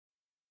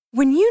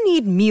When you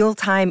need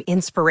mealtime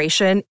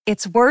inspiration,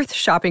 it's worth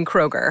shopping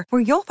Kroger,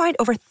 where you'll find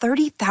over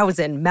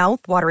 30,000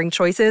 mouth-watering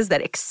choices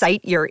that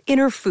excite your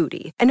inner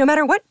foodie. And no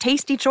matter what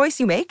tasty choice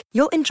you make,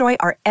 you'll enjoy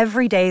our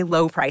everyday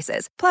low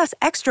prices, plus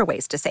extra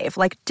ways to save,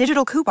 like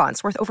digital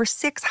coupons worth over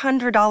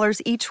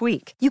 $600 each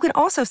week. You can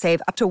also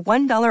save up to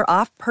 $1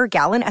 off per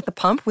gallon at the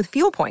pump with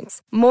fuel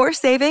points. More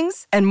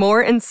savings and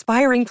more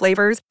inspiring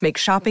flavors make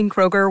shopping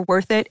Kroger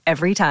worth it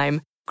every time.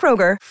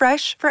 Kroger,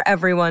 fresh for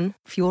everyone.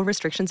 Fuel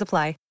restrictions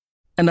apply.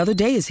 Another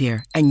day is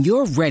here, and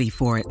you're ready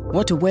for it.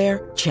 What to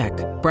wear? Check.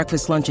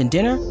 Breakfast, lunch, and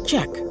dinner?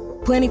 Check.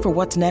 Planning for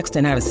what's next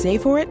and how to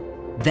save for it?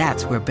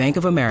 That's where Bank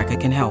of America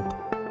can help.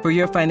 For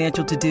your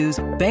financial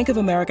to-dos, Bank of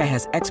America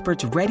has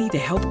experts ready to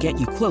help get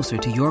you closer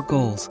to your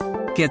goals.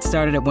 Get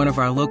started at one of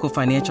our local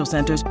financial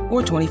centers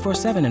or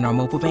 24/7 in our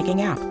mobile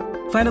banking app.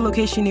 Find a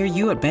location near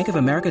you at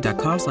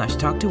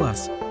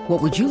bankofamerica.com/talktous.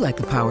 What would you like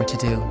the power to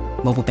do?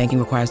 Mobile banking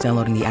requires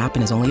downloading the app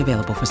and is only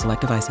available for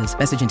select devices.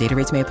 Message and data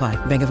rates may apply.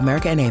 Bank of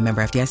America N.A.,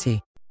 member FDIC.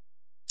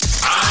 And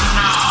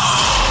now,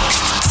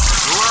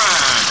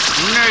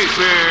 Greg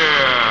Napier.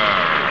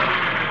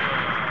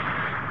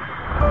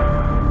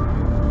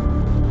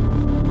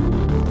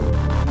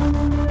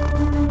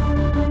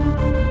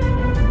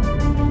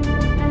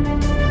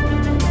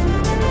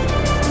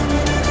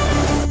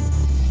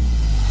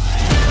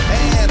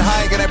 And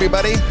hi again,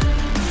 everybody.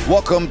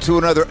 Welcome to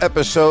another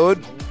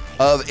episode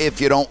of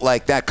If You Don't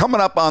Like That.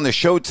 Coming up on the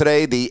show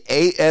today, the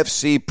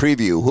AFC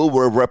Preview, who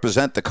will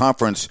represent the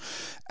conference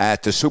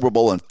at the Super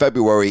Bowl in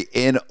February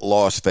in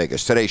Las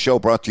Vegas. Today's show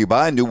brought to you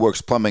by New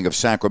Works Plumbing of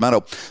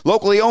Sacramento.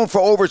 Locally owned for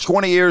over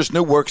 20 years,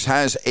 New Works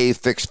has a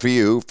fix for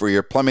you for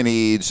your plumbing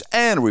needs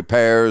and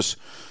repairs.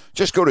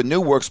 Just go to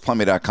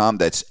newworksplumbing.com.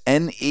 That's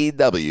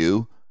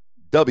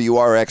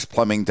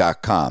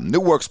NEWWRXplumbing.com. New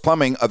Works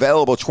Plumbing,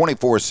 available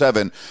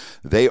 24/7.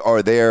 They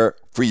are there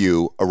for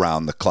you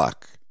around the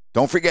clock.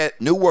 Don't forget,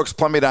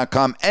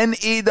 newworksplumbing.com,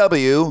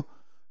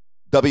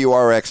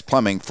 NEWWRX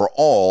Plumbing, for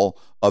all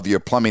of your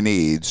plumbing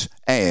needs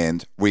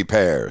and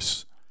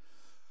repairs.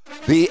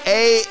 The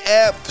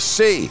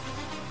AFC,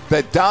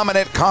 the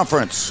dominant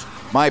conference.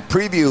 My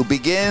preview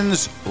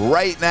begins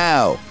right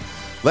now.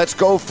 Let's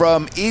go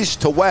from east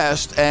to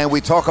west, and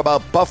we talk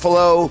about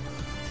Buffalo,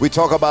 we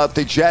talk about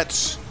the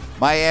Jets,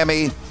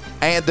 Miami,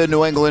 and the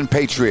New England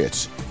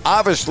Patriots.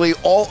 Obviously,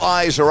 all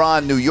eyes are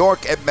on New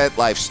York at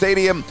MetLife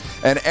Stadium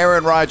and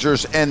Aaron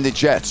Rodgers and the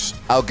Jets.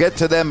 I'll get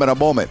to them in a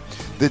moment.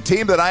 The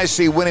team that I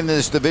see winning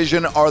this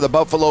division are the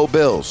Buffalo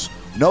Bills.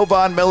 No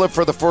Von Miller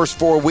for the first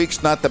 4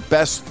 weeks, not the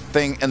best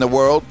thing in the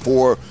world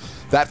for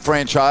that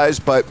franchise,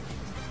 but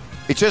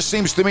it just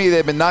seems to me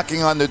they've been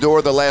knocking on the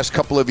door the last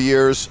couple of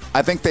years.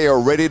 I think they are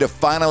ready to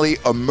finally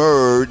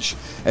emerge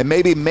and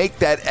maybe make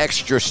that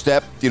extra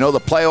step. You know, the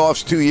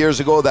playoffs 2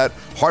 years ago, that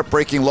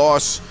heartbreaking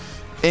loss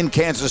in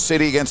Kansas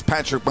City against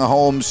Patrick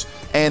Mahomes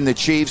and the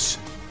Chiefs.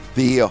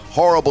 The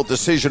horrible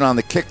decision on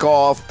the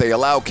kickoff. They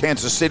allow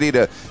Kansas City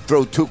to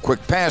throw 2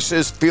 quick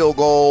passes, field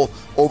goal,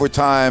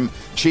 overtime,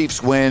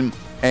 Chiefs win,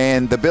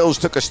 and the Bills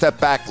took a step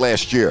back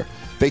last year.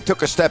 They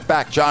took a step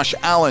back. Josh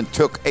Allen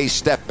took a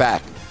step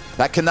back.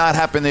 That cannot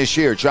happen this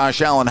year.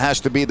 Josh Allen has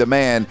to be the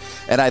man,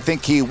 and I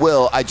think he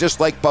will. I just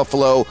like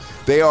Buffalo.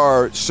 They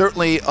are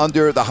certainly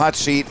under the hot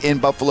seat in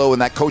Buffalo,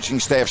 and that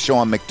coaching staff,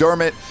 Sean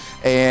McDermott.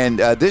 And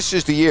this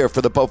is the year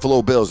for the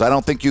Buffalo Bills. I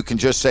don't think you can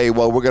just say,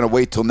 well, we're going to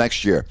wait till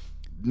next year.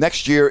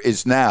 Next year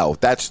is now.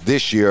 That's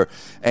this year.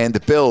 And the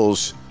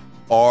Bills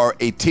are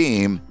a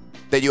team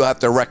that you have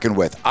to reckon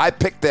with. I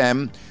picked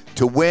them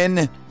to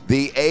win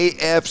the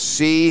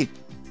AFC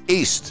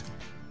East.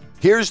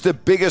 Here's the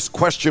biggest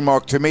question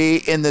mark to me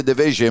in the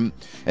division,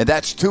 and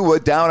that's Tua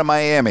down in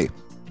Miami.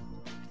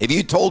 If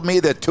you told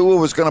me that Tua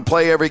was going to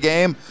play every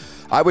game,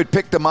 I would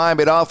pick the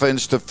Miami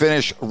Dolphins to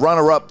finish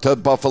runner-up to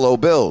Buffalo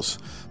Bills.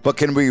 But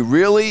can we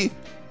really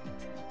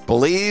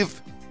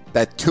believe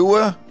that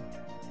Tua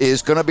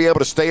is going to be able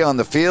to stay on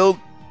the field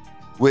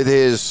with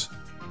his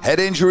head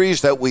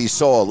injuries that we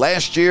saw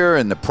last year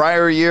and the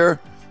prior year?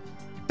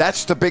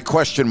 That's the big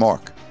question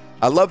mark.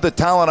 I love the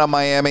talent on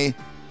Miami.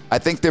 I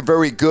think they're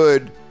very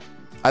good.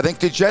 I think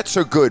the Jets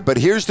are good. But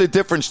here's the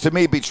difference to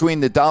me between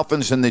the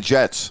Dolphins and the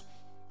Jets.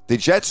 The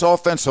Jets'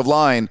 offensive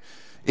line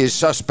is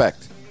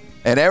suspect.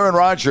 And Aaron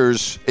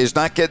Rodgers is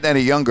not getting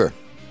any younger.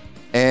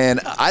 And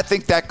I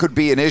think that could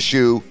be an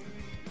issue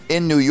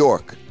in New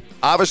York.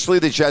 Obviously,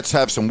 the Jets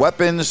have some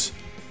weapons.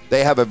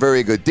 They have a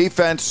very good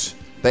defense.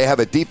 They have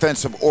a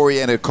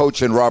defensive-oriented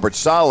coach in Robert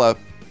Saleh.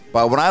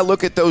 But when I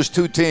look at those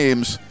two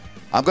teams,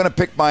 I'm going to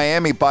pick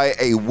Miami by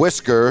a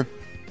whisker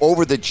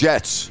over the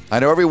Jets. I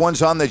know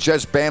everyone's on the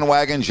Jets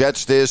bandwagon,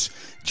 Jets this,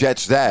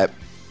 Jets that.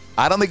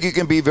 I don't think you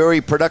can be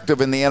very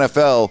productive in the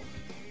NFL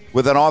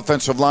with an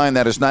offensive line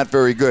that is not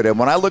very good. And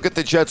when I look at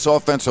the Jets'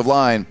 offensive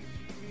line,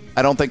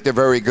 I don't think they're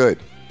very good.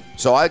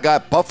 So I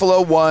got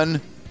Buffalo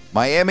 1,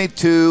 Miami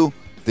 2,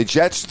 the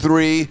Jets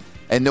 3,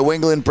 and New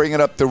England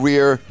bringing up the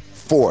rear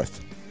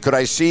 4th. Could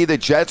I see the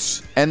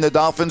Jets and the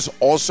Dolphins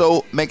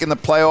also making the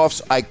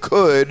playoffs? I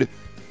could,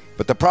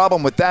 but the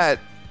problem with that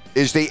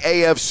is the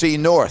AFC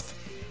North.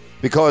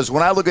 Because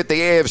when I look at the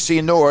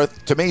AFC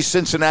North, to me,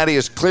 Cincinnati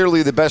is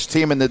clearly the best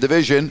team in the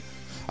division.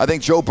 I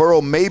think Joe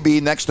Burrow may be,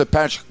 next to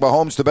Patrick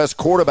Mahomes, the best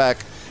quarterback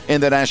in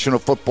the National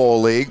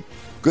Football League.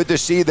 Good to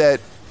see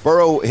that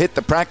Burrow hit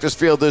the practice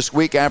field this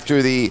week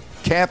after the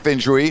calf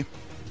injury.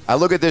 I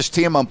look at this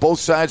team on both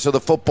sides of the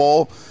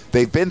football.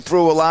 They've been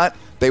through a lot.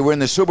 They were in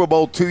the Super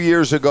Bowl 2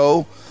 years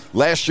ago.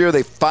 Last year,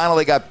 they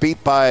finally got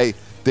beat by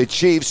the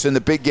Chiefs in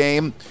the big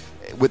game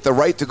with the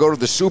right to go to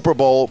the Super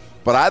Bowl.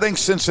 But I think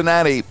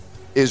Cincinnati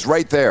is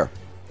right there.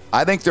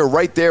 I think they're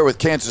right there with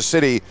Kansas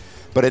City.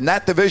 But in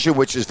that division,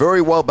 which is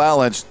very well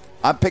balanced,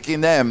 I'm picking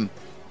them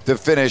to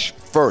finish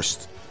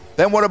first.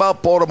 Then what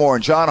about Baltimore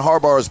and John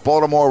Harbaugh's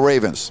Baltimore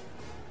Ravens?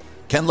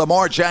 Can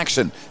Lamar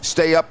Jackson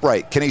stay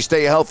upright? Can he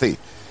stay healthy?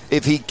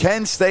 If he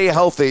can stay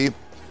healthy,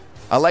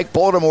 I like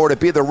Baltimore to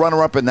be the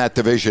runner-up in that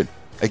division.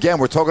 Again,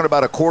 we're talking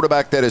about a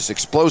quarterback that is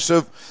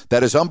explosive,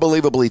 that is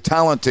unbelievably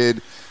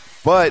talented,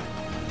 but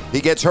he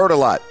gets hurt a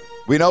lot.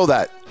 We know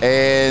that.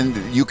 And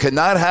you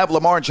cannot have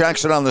Lamar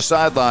Jackson on the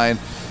sideline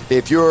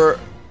if you're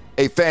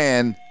a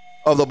fan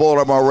of the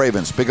Baltimore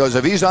Ravens. Because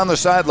if he's on the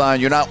sideline,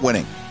 you're not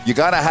winning. You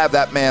got to have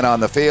that man on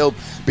the field.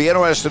 Be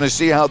interesting to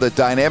see how the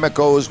dynamic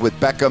goes with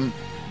Beckham.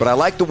 But I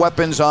like the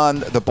weapons on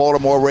the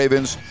Baltimore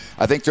Ravens.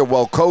 I think they're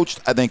well coached.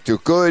 I think they're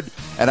good.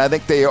 And I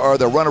think they are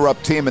the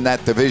runner-up team in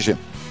that division.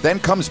 Then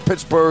comes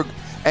Pittsburgh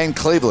and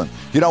Cleveland.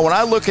 You know, when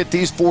I look at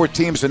these four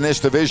teams in this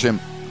division,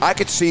 I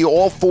could see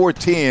all four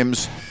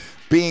teams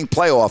being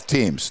playoff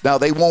teams. Now,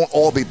 they won't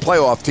all be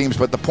playoff teams,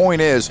 but the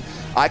point is,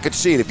 I could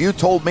see it. If you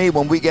told me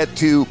when we get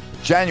to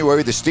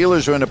January the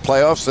Steelers are in the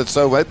playoffs,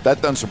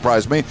 that doesn't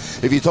surprise me.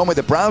 If you told me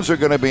the Browns are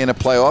going to be in the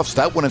playoffs,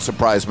 that wouldn't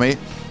surprise me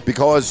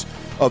because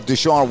of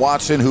Deshaun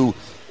Watson, who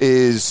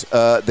is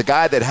the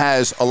guy that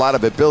has a lot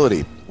of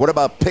ability. What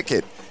about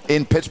Pickett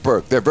in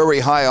Pittsburgh? They're very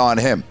high on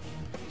him.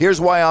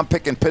 Here's why I'm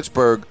picking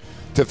Pittsburgh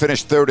to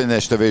finish third in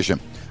this division.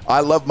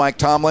 I love Mike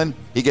Tomlin.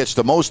 He gets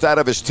the most out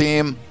of his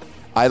team.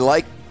 I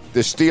like the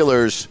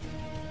Steelers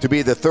to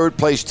be the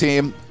third-place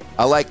team.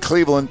 I like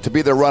Cleveland to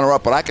be the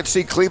runner-up, but I could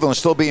see Cleveland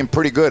still being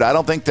pretty good. I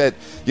don't think that,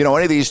 any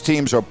of these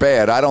teams are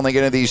bad. I don't think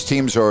any of these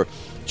teams are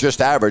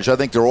just average. I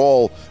think they're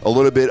all a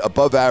little bit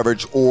above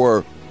average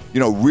or,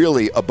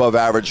 really above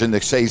average in the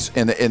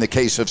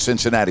case of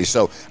Cincinnati.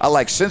 So I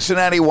like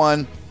Cincinnati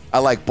 1, I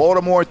like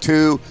Baltimore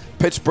 2,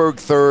 Pittsburgh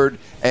 3rd,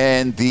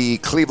 and the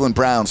Cleveland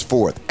Browns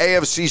 4th.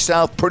 AFC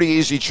South, pretty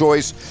easy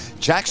choice.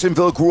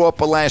 Jacksonville grew up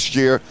last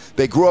year.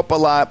 They grew up a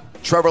lot.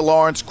 Trevor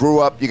Lawrence grew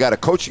up. You got a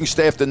coaching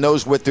staff that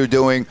knows what they're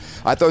doing.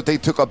 I thought they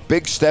took a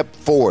big step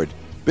forward,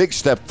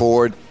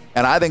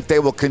 and I think they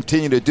will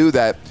continue to do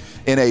that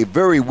in a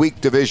very weak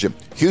division.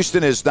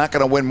 Houston is not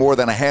going to win more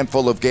than a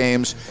handful of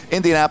games.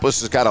 Indianapolis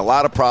has got a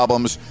lot of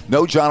problems.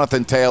 No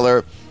Jonathan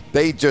Taylor.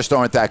 They just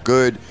aren't that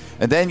good.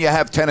 And then you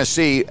have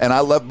Tennessee, and I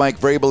love Mike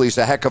Vrabel. He's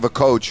a heck of a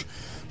coach.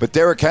 But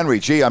Derrick Henry,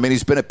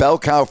 he's been a bell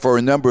cow for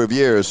a number of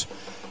years.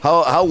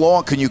 How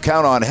long can you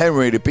count on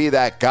Henry to be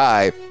that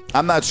guy?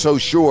 I'm not so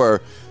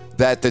sure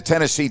that the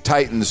Tennessee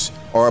Titans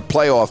are a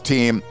playoff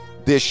team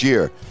this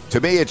year.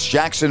 To me, it's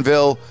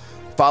Jacksonville,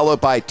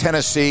 followed by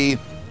Tennessee,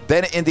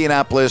 then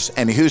Indianapolis,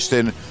 and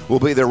Houston will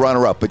be the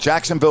runner-up. But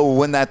Jacksonville will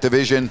win that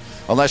division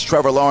unless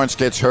Trevor Lawrence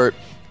gets hurt.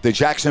 The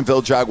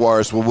Jacksonville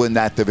Jaguars will win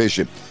that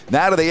division.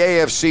 Now to the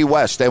AFC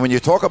West. And when you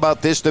talk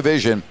about this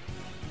division,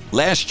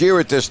 last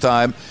year at this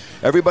time,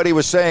 everybody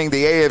was saying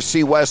the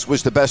AFC West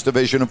was the best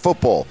division in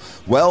football.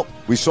 Well,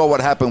 we saw what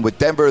happened with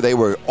Denver. They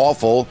were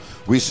awful.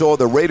 We saw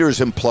the Raiders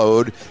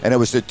implode, and it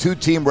was a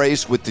two-team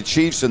race with the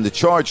Chiefs and the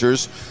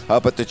Chargers,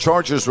 but the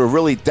Chargers were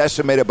really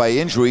decimated by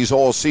injuries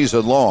all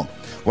season long.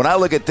 When I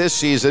look at this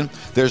season,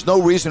 there's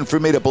no reason for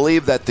me to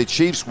believe that the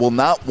Chiefs will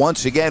not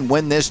once again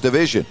win this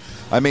division.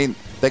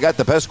 They got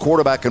the best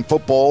quarterback in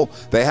football.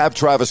 They have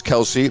Travis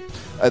Kelce.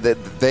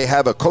 They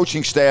have a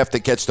coaching staff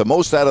that gets the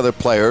most out of their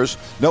players.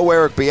 No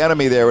Eric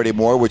Bieniemy there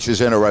anymore, which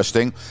is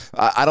interesting.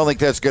 I don't think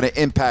that's going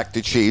to impact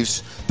the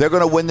Chiefs. They're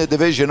going to win the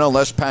division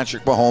unless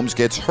Patrick Mahomes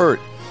gets hurt.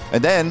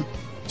 And then,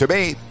 to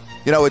me,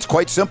 it's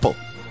quite simple.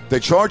 The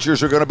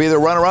Chargers are going to be the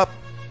runner-up,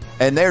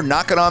 and they're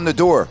knocking on the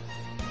door.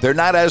 They're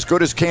not as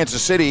good as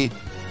Kansas City,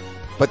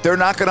 but they're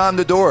knocking on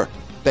the door.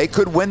 They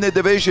could win the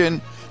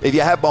division if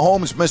you have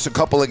Mahomes miss a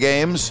couple of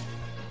games.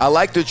 I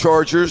like the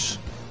Chargers.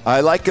 I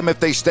like them if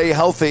they stay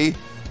healthy.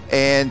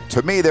 And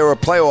to me, they're a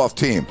playoff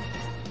team.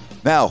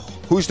 Now,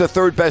 who's the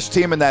third best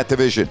team in that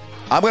division?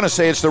 I'm going to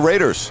say it's the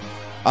Raiders.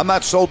 I'm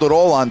not sold at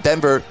all on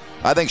Denver.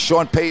 I think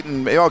Sean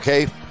Payton,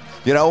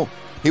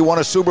 he won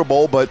a Super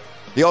Bowl, but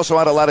he also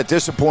had a lot of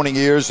disappointing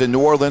years in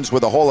New Orleans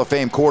with a Hall of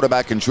Fame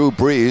quarterback in Drew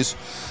Brees.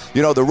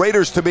 The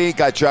Raiders, to me,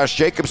 got Josh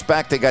Jacobs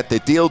back. They got the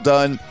deal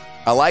done.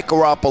 I like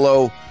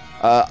Garoppolo.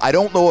 I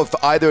don't know if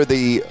either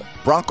the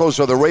Broncos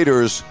or the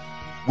Raiders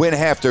win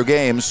half their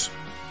games.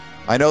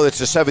 I know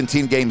it's a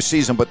 17-game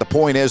season, but the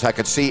point is I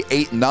could see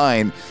 8 and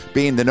 9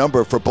 being the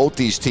number for both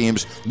these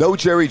teams. No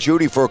Jerry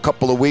Jeudy for a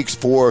couple of weeks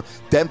for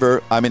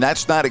Denver.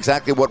 That's not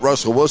exactly what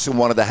Russell Wilson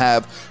wanted to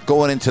have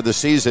going into the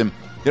season.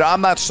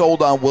 I'm not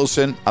sold on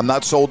Wilson. I'm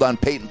not sold on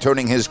Peyton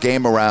turning his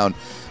game around.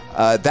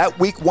 That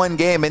week 1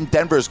 game in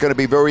Denver is going to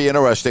be very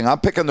interesting. I'm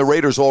picking the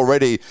Raiders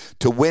already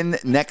to win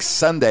next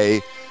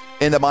Sunday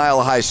in the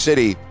Mile High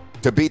City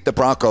to beat the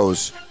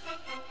Broncos.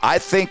 I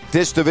think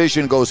this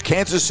division goes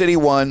Kansas City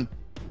 1,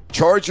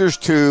 Chargers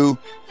 2,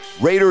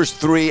 Raiders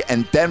 3,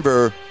 and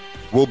Denver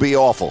will be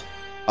awful.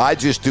 I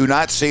just do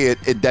not see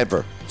it in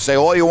Denver. Say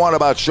all you want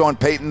about Sean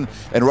Payton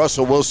and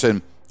Russell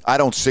Wilson. I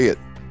don't see it.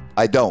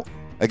 I don't.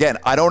 Again,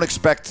 I don't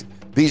expect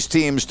these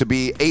teams to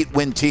be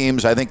 8-win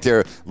teams. I think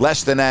they're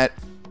less than that.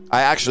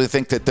 I actually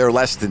think that they're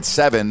less than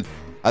 7.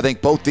 I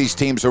think both these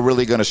teams are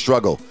really going to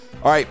struggle.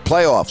 All right,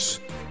 playoffs.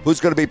 Who's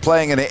going to be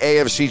playing in the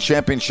AFC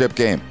Championship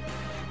game?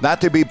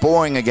 Not to be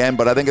boring again,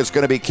 but I think it's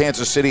going to be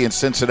Kansas City and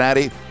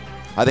Cincinnati.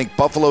 I think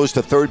Buffalo's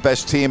the 3rd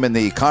best team in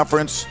the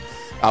conference.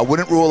 I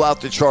wouldn't rule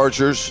out the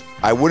Chargers.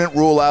 I wouldn't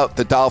rule out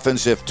the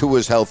Dolphins if Tua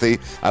is healthy.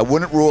 I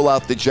wouldn't rule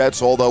out the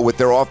Jets, although with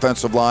their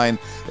offensive line,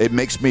 it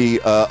makes me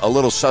a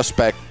little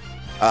suspect.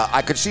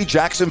 I could see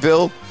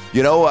Jacksonville.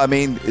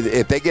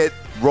 If they get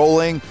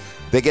rolling,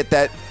 they get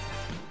that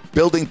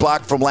building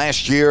block from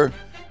last year,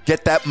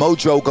 get that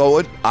mojo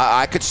going.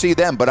 I could see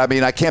them, but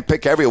I can't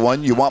pick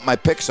everyone. You want my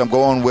picks? I'm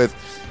going with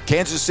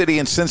Kansas City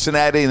and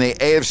Cincinnati in the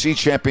AFC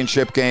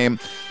Championship game.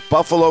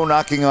 Buffalo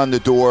knocking on the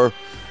door.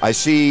 I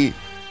see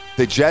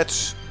the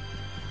Jets,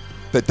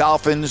 the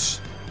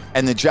Dolphins,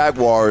 and the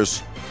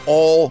Jaguars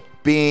all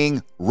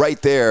being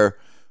right there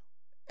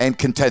and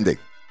contending.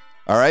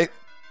 All right?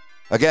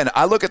 Again,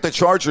 I look at the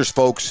Chargers,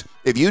 folks.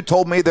 If you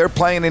told me they're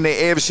playing in the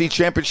AFC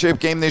Championship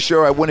game this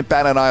year, I wouldn't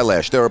bat an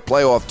eyelash. They're a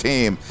playoff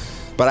team.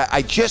 But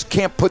I just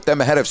can't put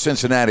them ahead of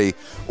Cincinnati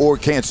or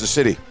Kansas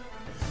City.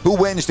 Who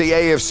wins the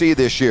AFC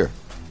this year?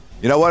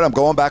 You know what? I'm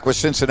going back with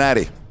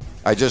Cincinnati.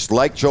 I just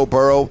like Joe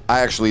Burrow.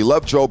 I actually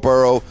love Joe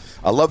Burrow.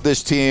 I love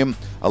this team.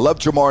 I love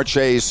Jamar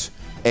Chase.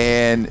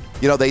 And,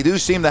 they do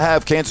seem to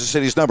have Kansas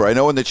City's number. I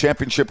know in the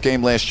championship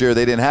game last year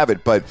they didn't have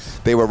it, but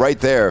they were right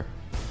there.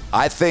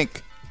 I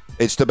think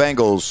it's the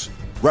Bengals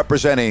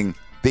representing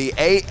the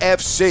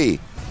AFC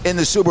in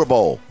the Super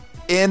Bowl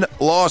in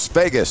Las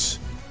Vegas.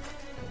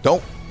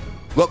 Don't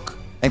look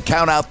and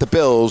count out the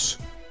Bills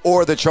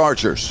or the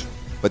Chargers,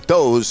 but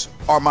those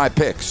are my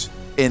picks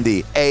in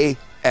the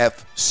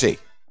AFC.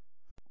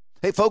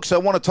 Hey, folks, I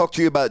want to talk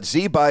to you about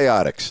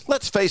Z-Biotics.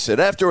 Let's face it,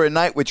 after a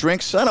night with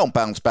drinks, I don't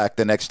bounce back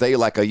the next day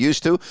like I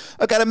used to.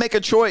 I've got to make a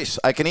choice.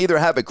 I can either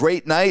have a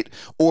great night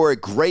or a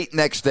great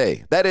next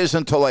day. That is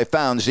until I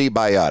found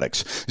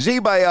Z-Biotics.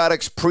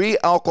 Z-Biotics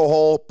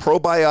pre-alcohol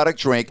probiotic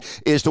drink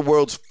is the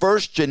world's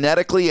first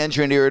genetically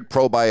engineered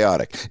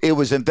probiotic. It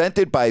was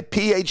invented by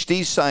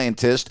PhD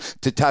scientists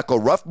to tackle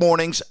rough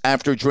mornings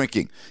after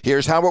drinking.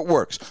 Here's how it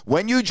works.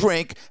 When you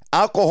drink,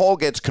 alcohol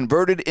gets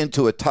converted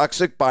into a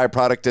toxic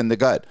byproduct in the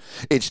gut.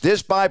 It's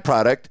this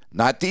byproduct,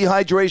 not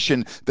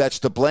dehydration, that's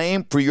to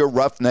blame for your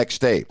rough next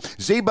day.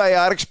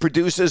 Z-Biotics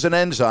produces an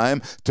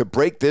enzyme to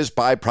break this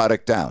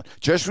byproduct down.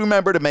 Just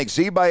remember to make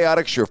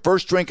Z-Biotics your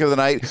first drink of the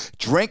night.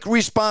 Drink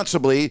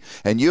responsibly,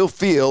 and you'll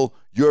feel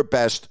your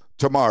best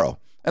tomorrow.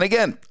 And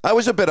again, I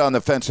was a bit on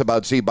the fence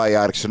about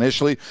Z-Biotics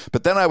initially,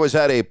 but then I was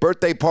at a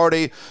birthday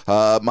party.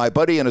 My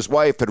buddy and his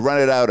wife had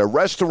rented out a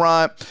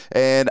restaurant,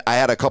 and I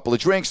had a couple of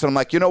drinks, and I'm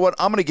like, you know what?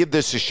 I'm going to give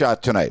this a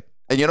shot tonight.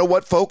 And you know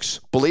what, folks?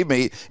 Believe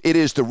me, it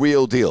is the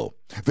real deal.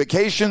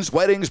 Vacations,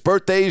 weddings,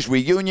 birthdays,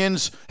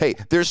 reunions. Hey,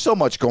 there's so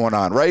much going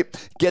on, right?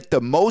 Get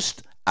the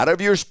most out of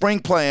your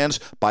spring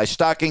plans by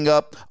stocking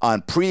up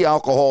on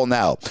pre-alcohol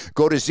now.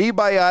 Go to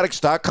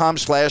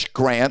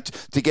zbiotics.com/Grant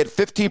to get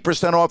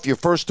 15% off your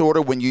first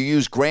order when you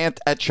use Grant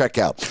at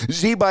checkout.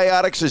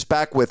 Z-Biotics is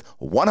back with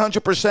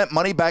 100%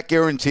 money-back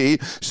guarantee,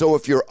 so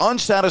if you're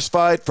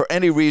unsatisfied for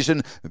any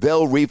reason,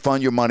 they'll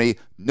refund your money.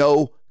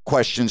 No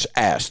questions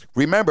asked.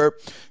 Remember,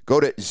 go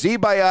to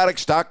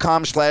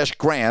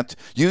zbiotics.com/Grant.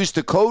 Use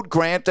the code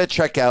GRANT at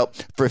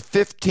checkout for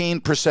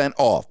 15%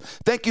 off.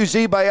 Thank you,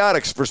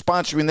 Z-Biotics, for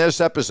sponsoring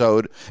this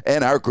episode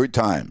and our good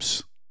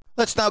times.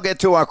 Let's now get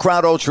to our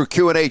Crowd Ultra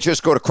Q&A.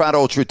 Just go to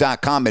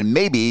crowdultra.com and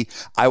maybe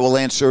I will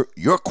answer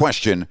your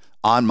question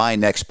on my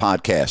next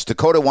podcast.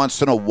 Dakota wants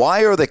to know,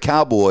 why are the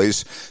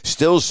Cowboys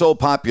still so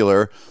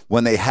popular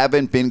when they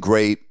haven't been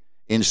great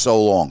in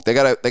so long? They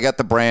got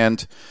the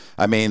brand.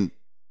 I mean,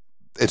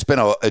 it's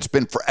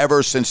been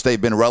forever since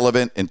they've been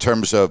relevant in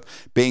terms of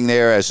being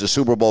there as a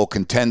Super Bowl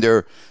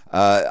contender.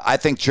 I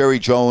think Jerry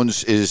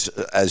Jones is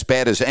as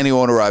bad as any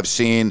owner I've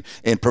seen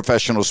in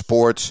professional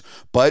sports.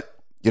 But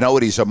you know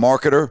what? He's a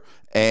marketer.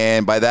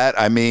 And by that,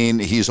 I mean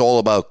he's all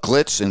about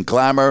glitz and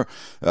glamour.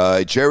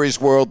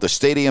 Jerry's World, the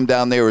stadium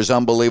down there is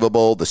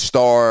unbelievable. The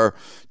Star,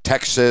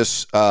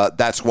 Texas,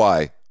 that's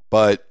why.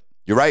 But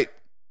you're right.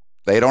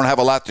 They don't have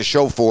a lot to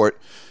show for it.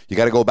 You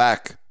got to go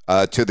back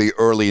to the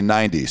early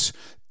 90s.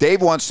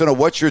 Dave wants to know,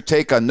 what's your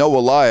take on Noah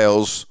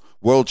Lyles'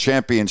 world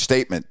champion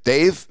statement?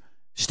 Dave,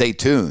 stay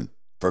tuned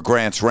for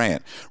Grant's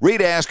Rant.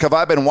 Reed asks, have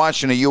I been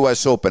watching the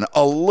U.S. Open?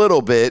 A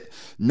little bit,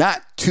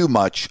 not too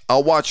much.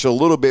 I'll watch a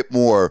little bit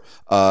more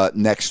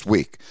next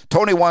week.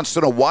 Tony wants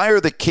to know, why are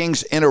the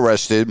Kings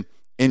interested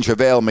in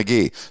JaVale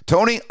McGee?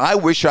 Tony, I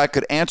wish I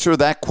could answer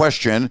that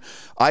question.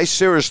 I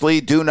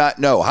seriously do not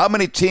know. How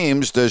many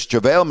teams does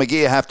JaVale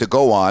McGee have to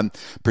go on,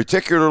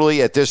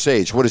 particularly at this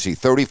age? What is he,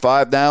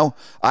 35 now?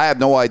 I have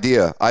no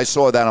idea. I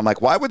saw that. I'm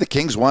like, why would the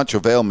Kings want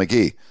JaVale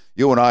McGee?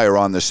 You and I are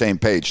on the same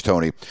page,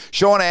 Tony.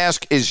 Sean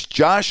asks, is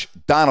Josh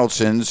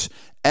Donaldson's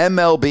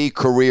MLB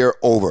career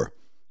over?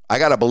 I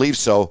got to believe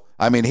so.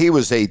 I mean, he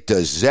was a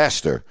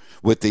disaster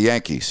with the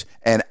Yankees,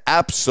 an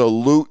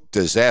absolute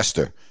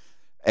disaster.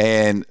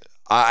 And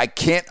I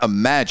can't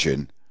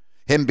imagine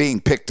him being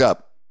picked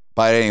up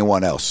by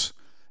anyone else.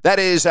 That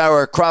is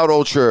our Crowd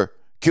Ultra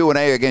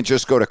Q&A. Again,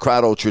 just go to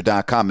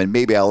crowdultra.com and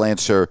maybe I'll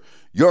answer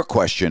your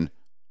question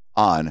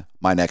on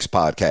my next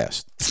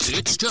podcast.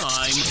 It's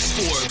time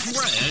for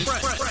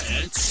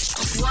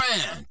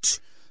Rant.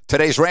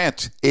 Today's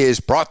rant is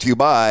brought to you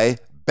by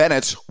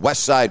Bennett's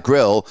Westside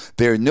Grill,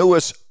 their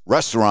newest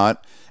restaurant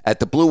at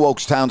the Blue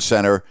Oaks Town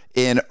Center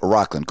in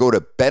Rockland. Go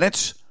to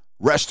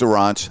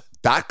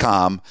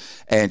Bennett'sRestaurants.com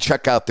and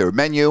check out their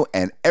menu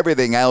and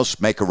everything else.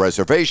 Make a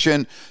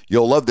reservation.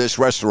 You'll love this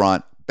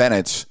restaurant,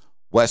 Bennett's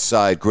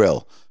Westside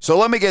Grill. So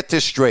let me get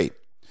this straight.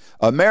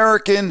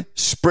 American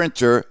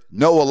sprinter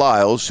Noah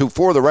Lyles, who,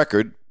 for the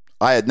record,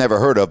 I had never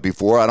heard of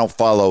before. I don't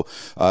follow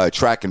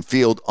track and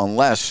field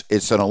unless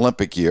it's an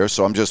Olympic year,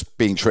 so I'm just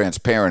being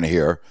transparent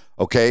here,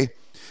 okay?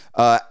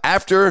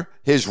 After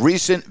his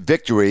recent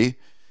victory,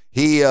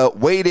 he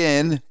weighed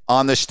in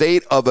on the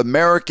state of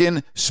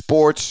American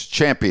sports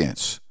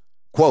champions.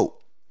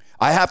 Quote,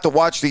 I have to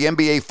watch the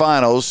NBA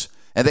Finals,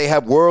 and they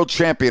have world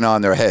champion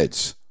on their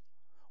heads.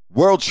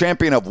 World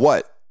champion of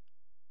what?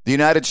 The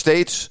United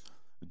States?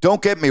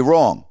 Don't get me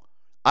wrong.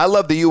 I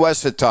love the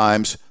U.S. at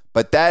times,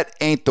 but that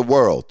ain't the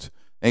world.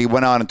 And he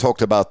went on and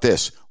talked about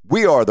this.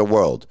 We are the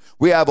world.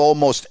 We have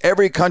almost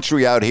every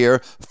country out here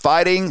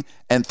fighting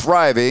and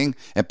thriving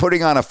and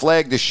putting on a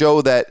flag to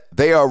show that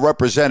they are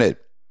represented.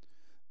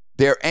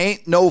 There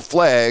ain't no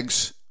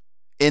flags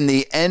in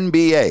the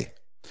NBA.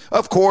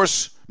 Of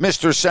course,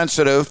 Mr.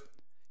 Sensitive,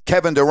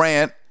 Kevin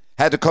Durant,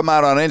 had to come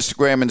out on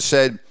Instagram and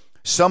said,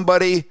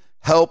 somebody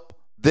help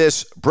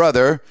this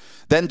brother.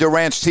 Then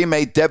Durant's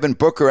teammate Devin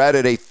Booker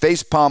added a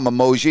facepalm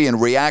emoji in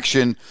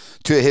reaction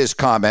to his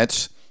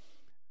comments.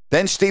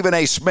 Then Stephen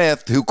A.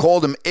 Smith, who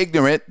called him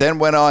ignorant, then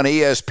went on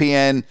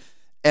ESPN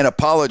and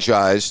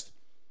apologized.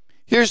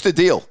 Here's the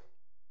deal.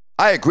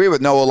 I agree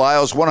with Noah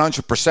Lyles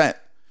 100%.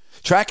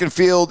 Track and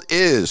field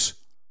is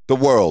the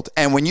world.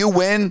 And when you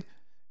win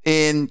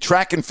in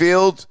track and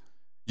field,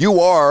 you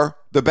are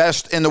the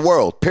best in the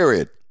world,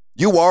 period.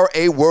 You are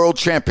a world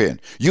champion.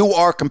 You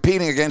are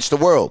competing against the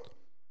world.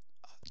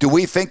 Do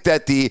we think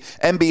that the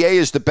NBA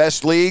is the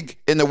best league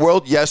in the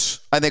world? Yes,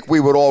 I think we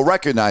would all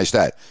recognize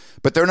that.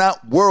 But they're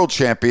not world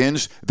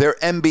champions. They're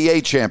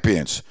NBA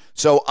champions.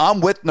 So I'm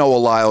with Noah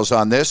Lyles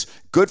on this.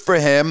 Good for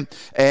him.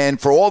 And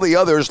for all the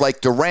others like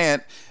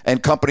Durant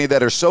and company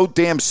that are so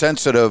damn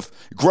sensitive,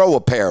 grow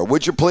a pair,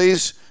 would you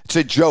please? It's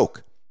a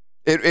joke.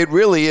 It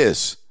really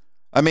is.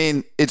 I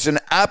mean, it's an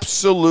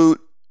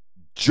absolute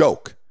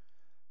joke.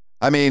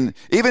 I mean,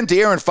 even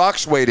De'Aaron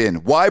Fox weighed in.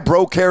 Why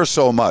bro care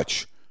so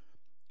much?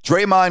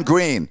 Draymond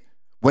Green,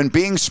 when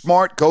being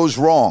smart goes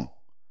wrong.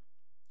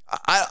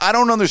 I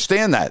don't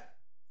understand that.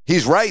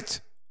 He's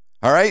right.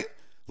 All right?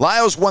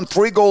 Lyles won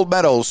 3 gold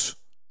medals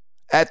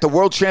at the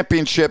World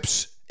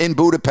Championships in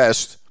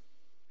Budapest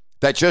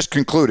that just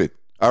concluded.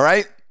 All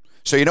right?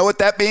 So you know what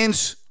that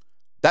means?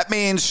 That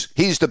means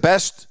he's the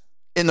best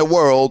in the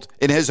world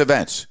in his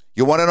events.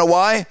 You want to know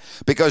why?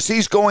 Because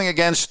he's going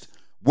against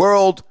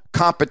world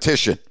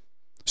competition.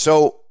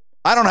 So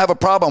I don't have a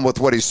problem with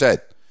what he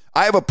said.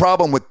 I have a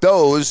problem with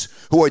those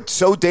who are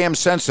so damn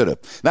sensitive.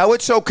 Now,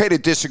 it's okay to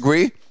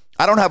disagree.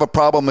 I don't have a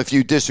problem if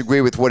you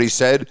disagree with what he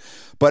said.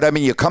 But, I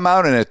mean, you come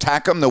out and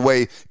attack him the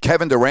way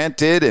Kevin Durant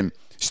did and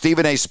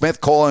Stephen A. Smith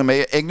calling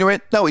him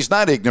ignorant. No, he's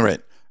not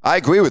ignorant. I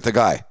agree with the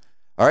guy.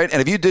 All right?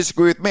 And if you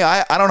disagree with me,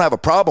 I don't have a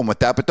problem with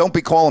that. But don't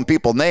be calling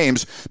people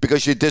names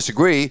because you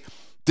disagree.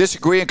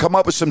 Disagree and come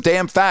up with some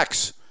damn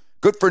facts.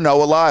 Good for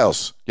Noah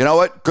Lyles. You know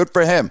what? Good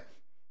for him.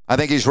 I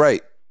think he's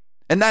right.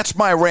 And that's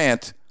my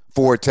rant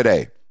for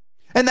today.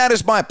 And that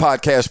is my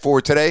podcast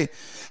for today.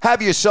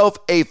 Have yourself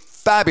a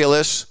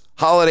fabulous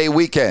holiday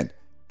weekend.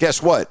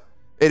 Guess what?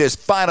 It is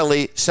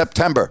finally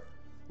September.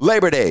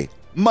 Labor Day,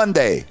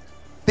 Monday.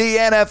 The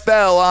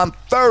NFL on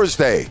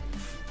Thursday.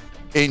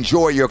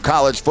 Enjoy your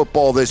college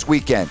football this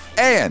weekend.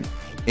 And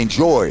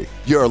enjoy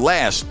your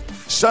last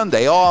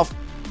Sunday off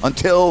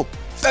until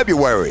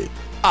February.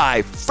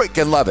 I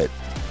freaking love it.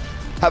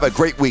 Have a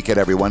great weekend,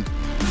 everyone.